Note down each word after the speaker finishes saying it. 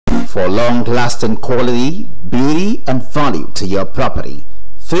for long-lasting quality, beauty, and value to your property,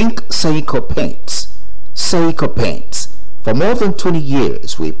 think Seiko Paints. Seiko Paints. For more than 20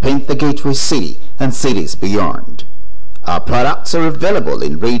 years, we paint the gateway city and cities beyond. Our products are available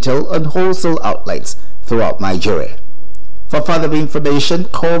in retail and wholesale outlets throughout Nigeria. For further information,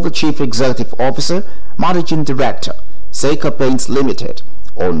 call the Chief Executive Officer, Managing Director, Seiko Paints Limited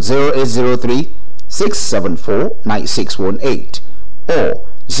on 0803 674 9618 or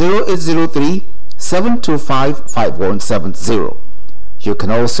 0803 725 5170. You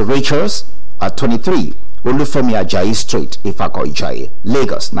can also reach us at 23 Olufemi Ajayi Street, Ifako Ijayi,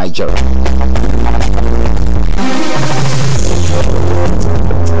 Lagos, Nigeria.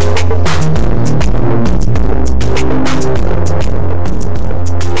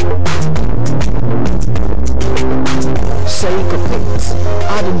 Seiko Paints,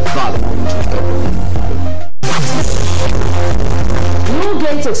 adding value to everything.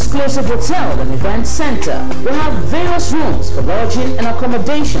 Newgate Exclusive Hotel and Event Center will have various rooms for lodging and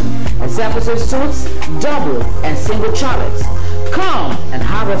accommodation, executive suites, double and single chalets. Come and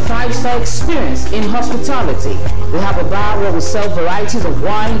have a 5-star experience in hospitality. We have a bar where we sell varieties of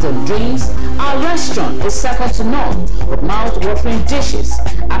wines and drinks. Our restaurant is second to none with mouth-watering dishes,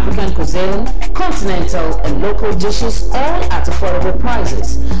 African cuisine, continental and local dishes, all at affordable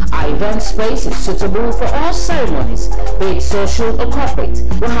prices. Our event space is suitable for all ceremonies, be it social or corporate.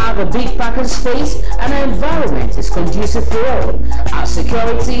 We have a big parking space and our environment is conducive for all. Our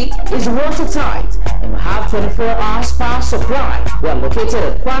security is watertight and we have 24 hours power supply. We are located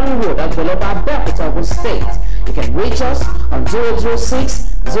at Kwame Road at Abeokuta iroyin State. You can reach us on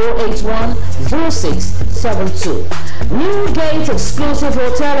 006 081 0672. Newgate Exclusive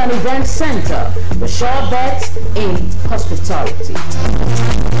Hotel and Event Center, the sure bet in hospitality.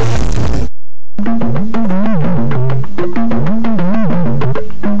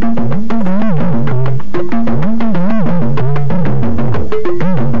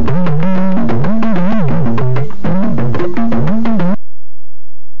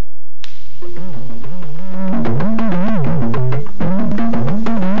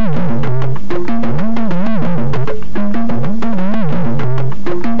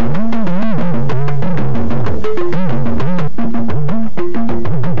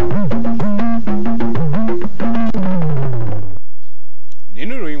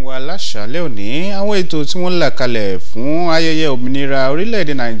 Àṣálẹ́ òní àwọn ètò tí wọ́n là kalẹ̀ fún ayẹyẹ òmìnira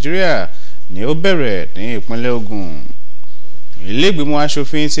orílẹ̀-èdè Nàìjíríà ni ó bẹ̀rẹ̀ ní ìpínlẹ̀ Ògùn. Ilé ìgbìmọ̀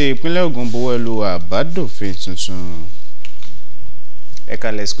aṣòfin ti ìpínlẹ̀ Ògùn buwọ́ lu àbádòfin tuntun.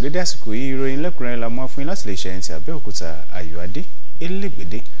 Ẹ̀ka lẹ́sìkò dédé àsìkò yìí ìròyìn lẹ́kùnrẹ́rẹ́ la mú fún yín láti lè ṣe NTA Abeokuta iroyin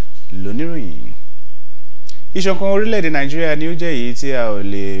Lekunrere lóníròyìn. Ìṣọ̀kan orílẹ̀-èdè Nàìjíríà ni ó jẹ́ èyí tí a ò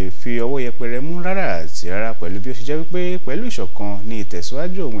lè fi ọwọ́ yẹpẹrẹ mú rárá àti rárá pẹ̀lú bí ó ṣe jẹ́ wípé pẹ̀lú ìṣọ̀kan ní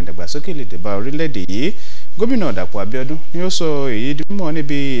ìtẹ̀síwájú ohun ìdàgbàsókè lè dé bá orílẹ̀-èdè yìí. Gómìnà Dàpọ̀ Abíọ́dún ni ó sọ èyí di mímọ̀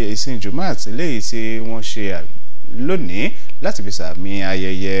níbi ìsìn Jumat léyìí tí wọ́n ṣe lónìí láti fi sàmì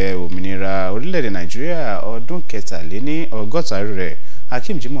ayẹyẹ òmìnira orílẹ̀-èdè Nàìjíríà ọdún 63 rẹ̀.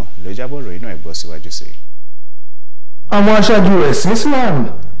 Hakeem Jimoh ló jábọ̀ ròyìn náà ẹ̀gbọ́ síwájú sí. Àwọn aṣáájú ẹ̀sìn Islam,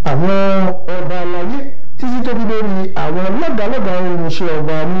 àwọn ọba aláyé títí tó fi lórí àwọn lọ́gàlọ́gà irinṣẹ́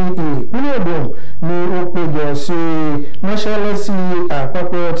ọba ní ìpínlẹ̀ Ògùn ni ó péjọ sí mọ́ṣáláṣí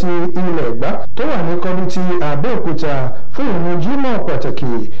àpapọ̀ ti ilẹ̀ Ẹ̀gbá tó wà ní kọ́dún ti Abeokuta fún ìrun Jímọ̀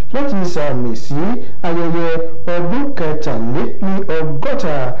pàtàkì láti sàmì sí ayẹyẹ ọdún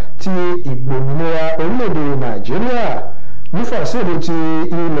 63 ti ìgbòmìnira orílẹ̀-èdè Nàìjíríà. Nífàsílẹ̀ ti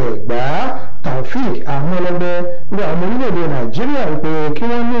ilẹ̀ Ẹ̀gbá Taofik Amọ́lọ́gbẹ́ ní àwọn orílẹ̀-èdè Nàìjíríà wípé kí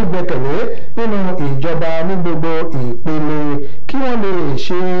wọ́n ní ìgbẹ́kẹ̀lé nínú ìjọba ní gbogbo ìpele kí wọ́n lè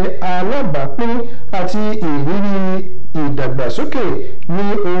ṣe alábàápín àti ìrírí ìdàgbàsókè ní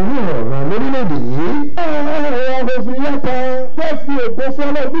orí ọ̀ràn lórílẹ̀-èdè yìí. Àwọn òfin yàtọ̀ fẹ́ fi ògbó fún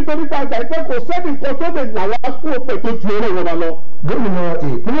ọlọ́run nítorí pàtàkì ìpẹ́ kò sẹ́ni kan tó lè là wá kú òpè tó ju eré wọn lọ. Gómìnà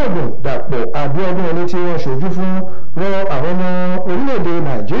ìpínlẹ̀ Ògùn Dàpọ̀ Abíọ́dún ẹni tí wọ́n ṣojú fún rọ àwọn ọmọ orílẹ̀-èdè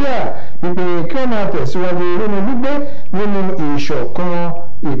Nàìjíríà wípé kí wọ́n máa tẹ̀síwájú nínú gbígbé nínú ìṣọ̀kan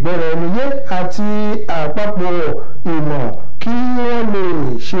ìgbọ́ra-ẹniyé àti àpapọ̀ ìmọ̀ kí wọ́n lè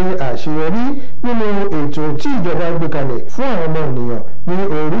ṣe àṣeyọrí nínú ètò tí ìjọba gbé kalẹ̀ fún àwọn ọmọ ènìyàn ní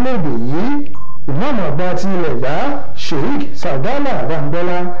orílẹ̀-èdè yìí. Ìmáàmù àgbà ti ilẹ̀ Ẹ̀gbá Sheikh Saudala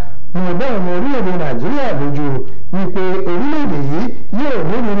Bambola ní ọgbà ọmọ orílẹ̀-èdè Nàìjíríà lójú wípé orílẹ̀-èdè yìí yóò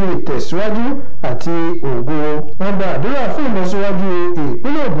nínú ìtẹ̀síwájú àti ògo. Wọ́n gba àdúrà fún ìlọsíwájú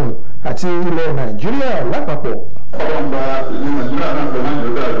ìpínlẹ̀ Ògùn àti ilẹ̀ Nàìjíríà lápapọ̀. Ọlọ́mọba ní Nàìjíríà náà pẹ̀lú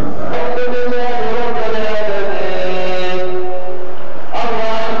Nàìjíríà rẹ̀.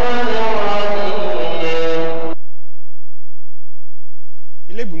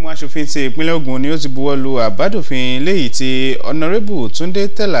 Ilé ìgbìmọ̀ ìgbìmọ̀ aṣòfin ti ìpínlẹ̀ Ògùn ni ó ti buwọ́ lu àbádòfin léyìí tí Honorable Túndé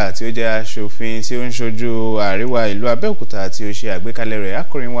Tẹ́lá tí ó jẹ́ aṣòfin tí ó ń ṣojú àríwá ìlú Abẹ́òkúta tí ó ṣe àgbékalẹ̀ rẹ̀.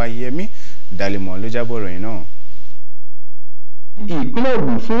 Akọ̀ròyìn wa Yẹmí Dálímọ̀ ló jábọ̀ ròyìn náà. Ìpínlẹ̀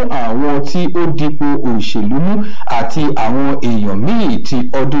Ògùn fún àwọn tí ó dipò òṣèlú mú àti àwọn èèyàn míì ti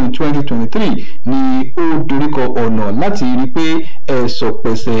ọdún 2023 ni ó doríkọ ọ̀nà láti rí pé ẹ̀sọ̀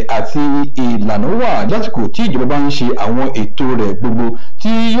pẹ̀sẹ̀ àti ìlànà wà lásìkò tí ìjọba bá ń ṣe àwọn ètò rẹ̀ gbogbo tí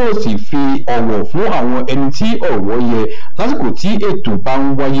yóò sì fi ọ̀wọ̀ fún àwọn ẹni tí ọ̀wọ̀ yẹ lásìkò tí ètò bá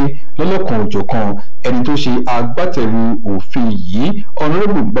ń wáyé lọ́lọ́kan-ò-jọ̀kan. Ẹni tó ṣe agbátẹrù òfin yìí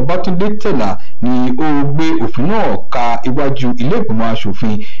Honorable Babátúndé Tẹ́lá ni ó gbé òfin náà ka iwájú ilé ìgbìmọ̀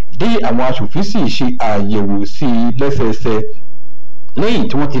aṣòfin dé àwọn aṣòfin sì ṣe àyẹ̀wò sí i lẹ́sẹẹsẹ lẹ́yìn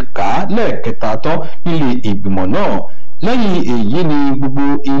tí wọ́n ti kà á lẹ́ẹ̀kẹta tán nílé ìgbìmọ̀ náà. Lẹ́yìn èyí ni gbogbo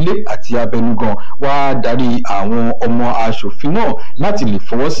ilé àti abẹnugan wá darí àwọn ọmọ aṣòfin náà láti lè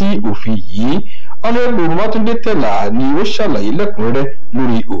fọwọ́ sí òfin yìí. Honorable Babátúndé Tẹ́lá ni ó ṣàlàyé lẹ́kùnrẹ́rẹ́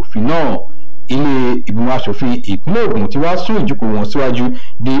lórí òfin náà. Ilé ìgbìmọ̀ aṣòfin ìpínlẹ̀ Ògùn ti wá sún ìjókòó wọn síwájú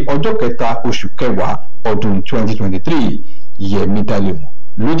di ọjọ́ kẹta oṣù kẹwàá ọdún 2023. Yẹmí Dálímọ̀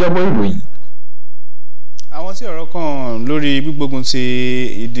ló jábọ̀ ìròyìn. Àwọn tí ọ̀rọ̀ kàn lórí gbígbógun ti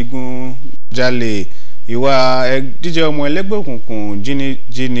ìdigunjalè, ìwà jíjẹ́ ọmọ ẹlẹ́gbẹ́ òkùnkùn,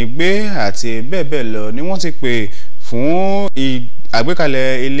 jínigbé àti bẹ́ẹ̀ bẹ́ẹ̀ lọ ni wọ́n ti pè fún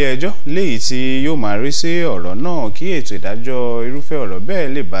àgbékalẹ̀ ilé ẹjọ́ léyìí tí yóò máa rí sí ọ̀rọ̀ náà kí ètò ìdájọ́ irúfẹ́ ọ̀rọ̀ bẹ́ẹ̀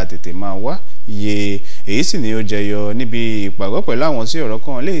lè bá tètè máa wá iye. Èyí sì ni ó jẹyọ níbi ìpàgọ́ pẹ̀lú àwọn tí ọ̀rọ̀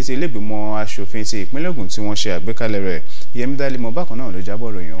kan léyìí tí ilé ìgbìmọ̀ aṣòfin ti ìpínlẹ̀ Ògùn tí wọ́n ṣe àgbékalẹ̀ rẹ̀. Yẹmí Dálímọ̀ bákan náà ló jábọ̀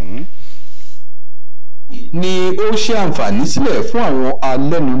ròyìn ọ̀hún. Ni ó ṣe àǹfààní sílẹ̀ fún àwọn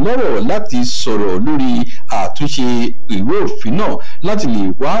alẹ́nulọ́rọ̀ láti sọ̀rọ̀ lórí àtúnṣe ìwé òfin náà láti lè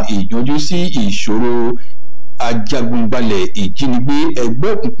wá ìyanjú sí ìṣòro ajagunbalẹ̀, ìjínigbé,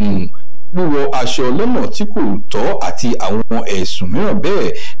 ẹgbẹ́ òkùnkùn, wíwọ aṣọ lọ́nà tí kò tọ́ àti àwọn ẹ̀sùn mìíràn bẹ́ẹ̀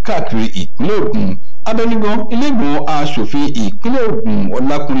káàkiri ìpínlẹ̀ Ògùn. Abẹnugan ilé ìgbìmọ̀ aṣòfin ìpínlẹ̀ Ògùn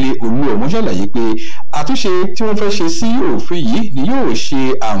Ọlákúnlé Olúọmọ ṣàlàyé pé àtúnṣe tí wọ́n fẹ́ ṣe sí òfin yìí ni yóò ṣe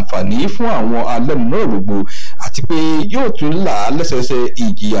àǹfààní fún àwọn alẹ́nulọ́rọ̀ gbogbo àti pé yóò tún là á lẹ́sẹẹsẹ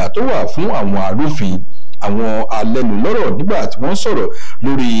ìjìyà tó wà fún àwọn arúfin. Àwọn alẹ́nulọ́rọ̀ nígbà tí wọ́n sọ̀rọ̀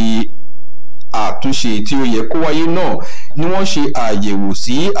lórí àtúnṣe tí ó yẹ kó wáyé náà ni wọ́n ṣe àyẹ̀wò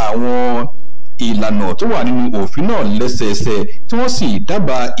sí àwọn ìlànà tó wà nínú òfin náà lẹ́sẹẹsẹ tí wọ́n sì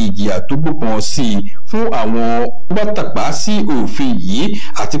dábàá ìjìyà tó gbópọn sí i fún àwọn tó bá tàpá sí òfin yìí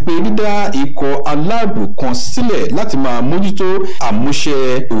àti pé dídá ikọ̀ aláàbò kan sílẹ̀ láti máa mójútó àmúṣe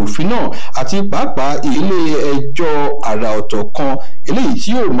òfin náà àti pàápàá ilé ẹjọ́ àrà ọ̀tọ̀ kan eléyìí tí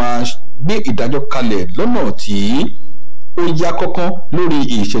yóò máa gbé ìdájọ́ kalẹ̀ lọ́nà tí ó yá kọ́kán lórí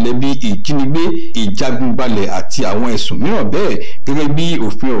ìṣẹ̀lẹ̀ bíi ìjínigbé, ìjagunbalẹ̀ àti àwọn ẹ̀sùn mìíràn bẹ́ẹ̀ gẹ́gẹ́ bí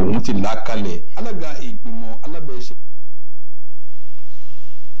òfin ọ̀hún ti là kalẹ̀. Alága ìgbìmọ̀ alábẹ́sẹ̀.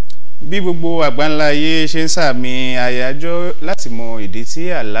 Bí gbogbo àgbáńlá ayé ṣe ń sàmì àyájọ́ láti mọ ìdí tí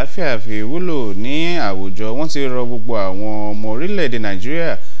àlàáfíà fi wúlò ní àwùjọ, wọ́n ti rọ gbogbo àwọn ọmọ orílẹ̀-èdè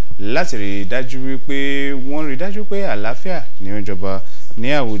Nàìjíríà láti rí dájú pé àlàáfíà ni ó ń jọba ní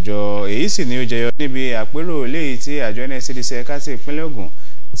àwùjọ. Èyí sì ni ó jẹyọ níbi àpérò léyìí tí àjọ NCDC ẹ̀ka ti ìpínlẹ̀ Ògùn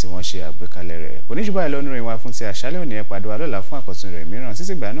tí wọ́n ṣe àgbékalẹ̀ rẹ̀. Kò ní jù báyìí lọ nínú ìròyìn wa fún ti àṣálẹ́ òní. Ẹ pàdé wa lọ́la fún àkọ́tún rẹ̀ mìíràn.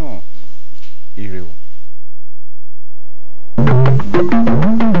 Títí ìgbà náà, ire o.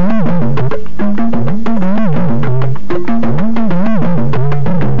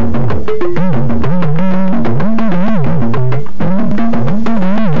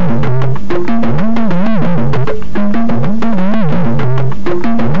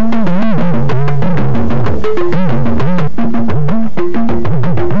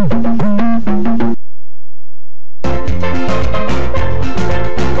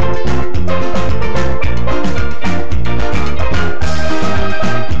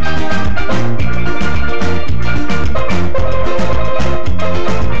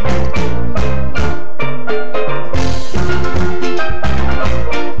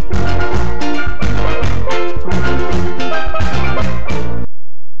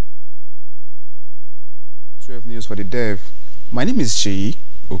 News for the deaf. My name is Sheyi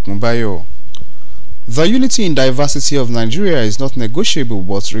Okunbayo. The unity and diversity of Nigeria is not negotiable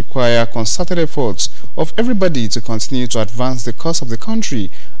but require concerted efforts of everybody to continue to advance the cause of the country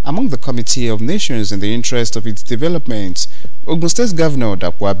among the Committee of Nations in the interest of its development. Ogun State Governor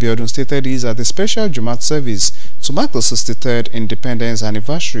Dapo Abiodun stated this at the special Jumat service to mark the 63rd independence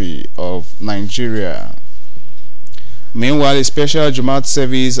anniversary of Nigeria. Meanwhile, a special Jumat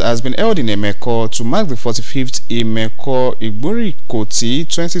service has been held in Emeko to mark the 45th Emeko Igbori Koti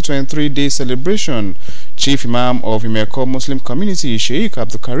 2023 Day celebration. Chief Imam of Imeko Muslim Community, Sheikh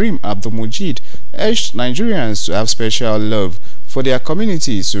Abdul Karim Abdul Mujid, urged Nigerians to have special love for their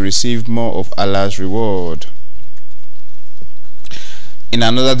communities to receive more of Allah's reward. In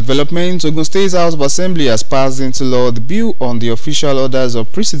another development, Ogun State House of Assembly has passed into law the Bill on the Official Orders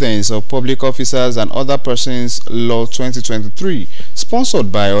of Precedence of Public Officers and Other Persons Law 2023,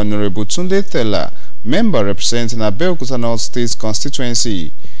 sponsored by Honorable Tunde Tella, member representing Abeokuta North State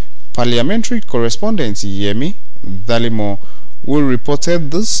constituency. Parliamentary correspondent Yemi Dalimo, who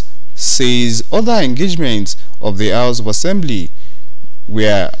reported this, says other engagements of the House of Assembly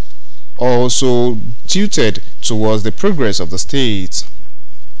were also tilted towards the progress of the state.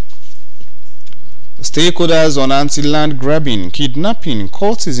 Stakeholders on anti-land grabbing, kidnapping,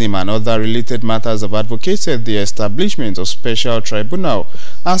 cultism and other related matters have advocated the establishment of special tribunal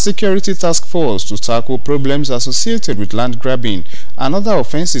and security task force to tackle problems associated with land grabbing and other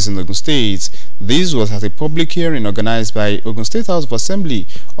offences in Ogun State. This was at a public hearing organized by Ogun State House of Assembly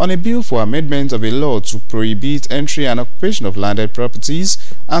on a bill for amendment of a law to prohibit entry and occupation of landed properties,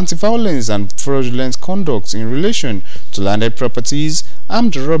 anti-violence and fraudulent conduct in relation to landed properties,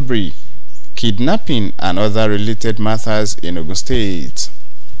 armed robbery, kidnapping and other related matters in Ogun State.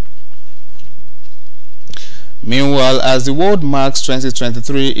 Meanwhile, as the world marks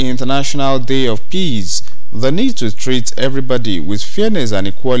 2023 International Day of Peace, the need to treat everybody with fairness and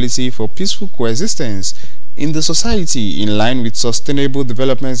equality for peaceful coexistence in the society in line with Sustainable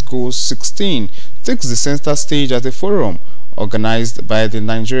Development Goals 16 takes the center stage at a forum organized by the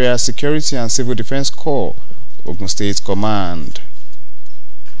Nigeria Security and Civil Defense Corps, Ogun State Command.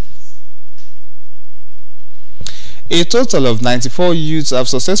 A total of 94 youths have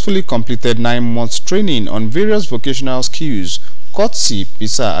successfully completed 9 months training on various vocational skills, courtesy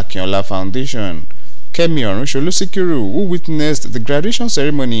Peter Akinola Foundation. Kemi Orunsolu, who witnessed the graduation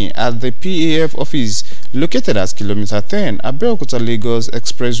ceremony at the PAF office located at Kilometer 10, Abeokuta Lagos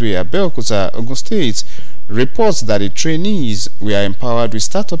Expressway, Abeokuta, Ogun State, reports that the trainees were empowered with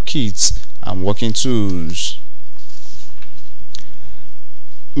startup kits and working tools.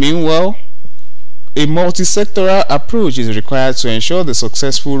 Meanwhile, a multi-sectoral approach is required to ensure the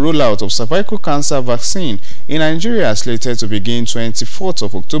successful rollout of cervical cancer vaccine in Nigeria, slated to begin 24th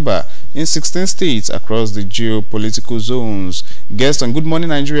of October in 16 states across the geopolitical zones. Guests on Good Morning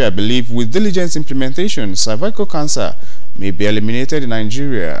Nigeria believe with diligent implementation, cervical cancer may be eliminated in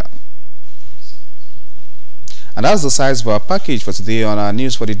Nigeria. And that's the size of our package for today on our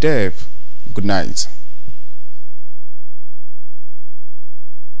News for the Deaf. Good night.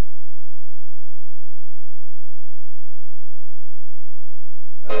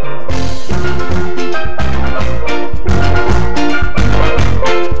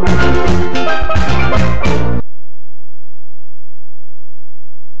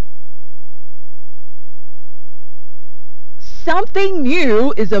 Something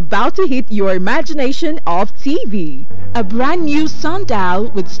new is about to hit your imagination of TV. A brand new sundial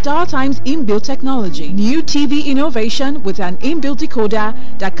with StarTime's inbuilt technology. New TV innovation with an inbuilt decoder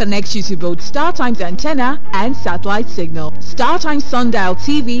that connects you to both StarTime's antenna and satellite signal. StarTime Sundial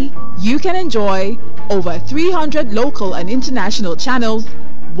TV, you can enjoy over 300 local and international channels,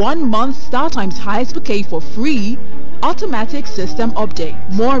 1 month StarTime's highest bouquet for free, automatic system update.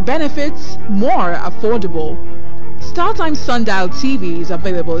 More benefits, more affordable. StarTimes Sundial TV is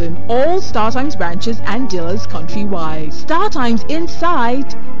available in all StarTimes branches and dealers countrywide. StarTimes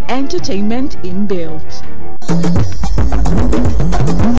Inside, entertainment inbuilt.